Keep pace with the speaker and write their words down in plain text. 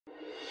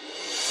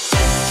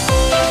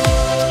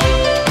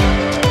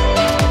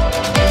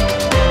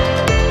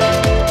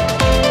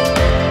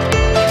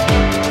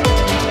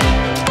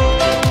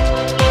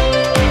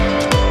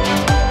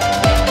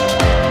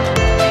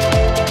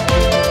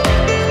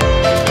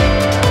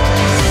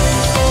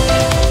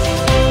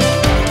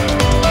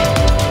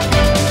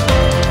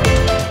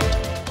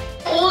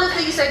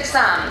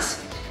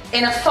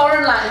in a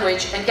foreign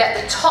language and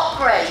get the top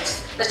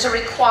grades that are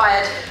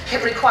required.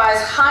 It requires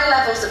high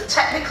levels of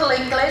technical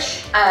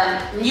English,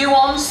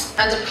 nuance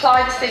and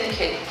applied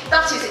thinking.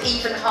 That is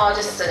even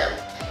harder still.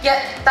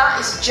 Yet that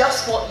is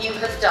just what you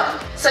have done.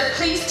 So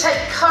please take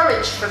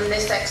courage from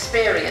this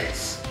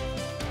experience.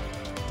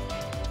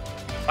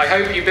 I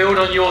hope you build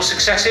on your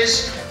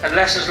successes and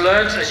lessons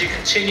learned as you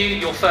continue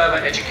your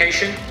further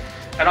education,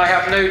 and I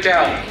have no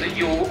doubt that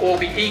you will all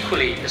be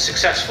equally as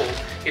successful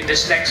in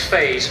this next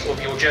phase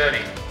of your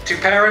journey. To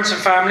parents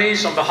and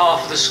families, on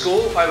behalf of the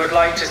school, I would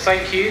like to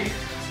thank you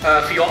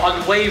for your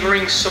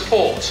unwavering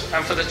support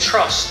and for the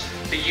trust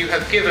that you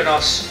have given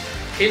us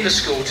in the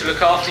school to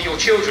look after your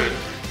children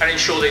and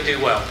ensure they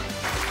do well.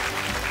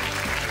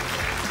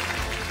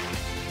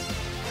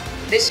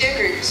 This year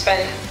group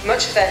spent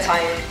much of their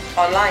time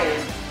online,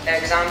 their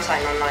exam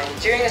time online,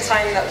 during a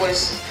time that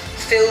was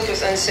filled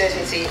with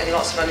uncertainty and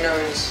lots of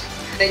unknowns.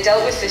 They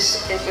dealt with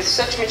this with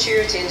such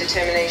maturity and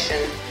determination.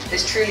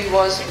 This truly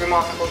was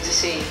remarkable to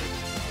see.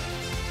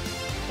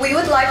 We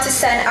would like to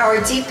send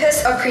our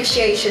deepest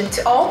appreciation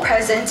to all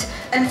present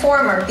and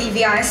former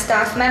BVIS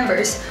staff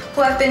members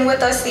who have been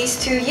with us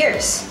these 2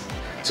 years.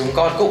 Chúng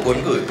con cũng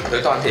muốn gửi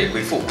tới toàn thể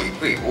quý phụ,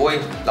 quý phụ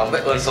huynh lòng biết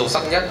ơn sâu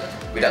sắc nhất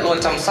vì đã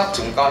luôn chăm sóc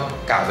chúng con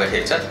cả về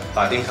thể chất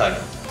và tinh thần.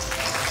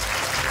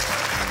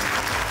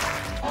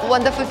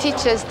 Wonderful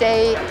teachers,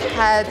 they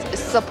had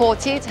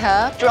supported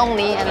her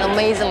strongly and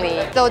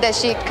amazingly so that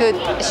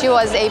she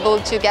was able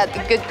to get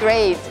a good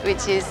grade,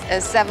 which is a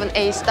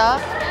 7A star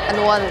and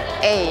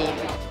 1A.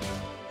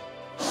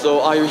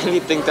 So I really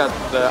think that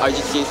the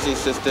IGCSE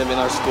system in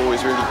our school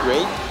is really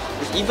great.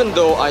 Even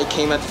though I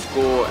came at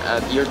school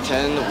at year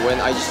 10 when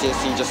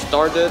IGCSE just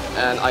started,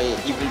 and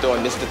even though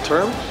I missed the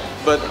term,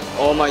 but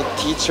all my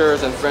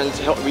teachers and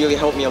friends really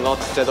helped me a lot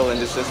to settle in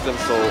the system,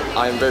 so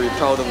I'm very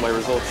proud of my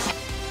results.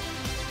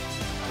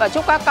 Và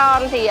chúc các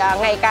con thì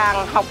ngày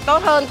càng học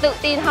tốt hơn, tự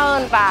tin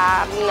hơn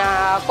và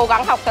cố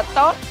gắng học thật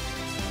tốt.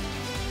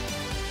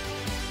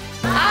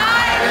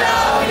 I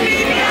love you.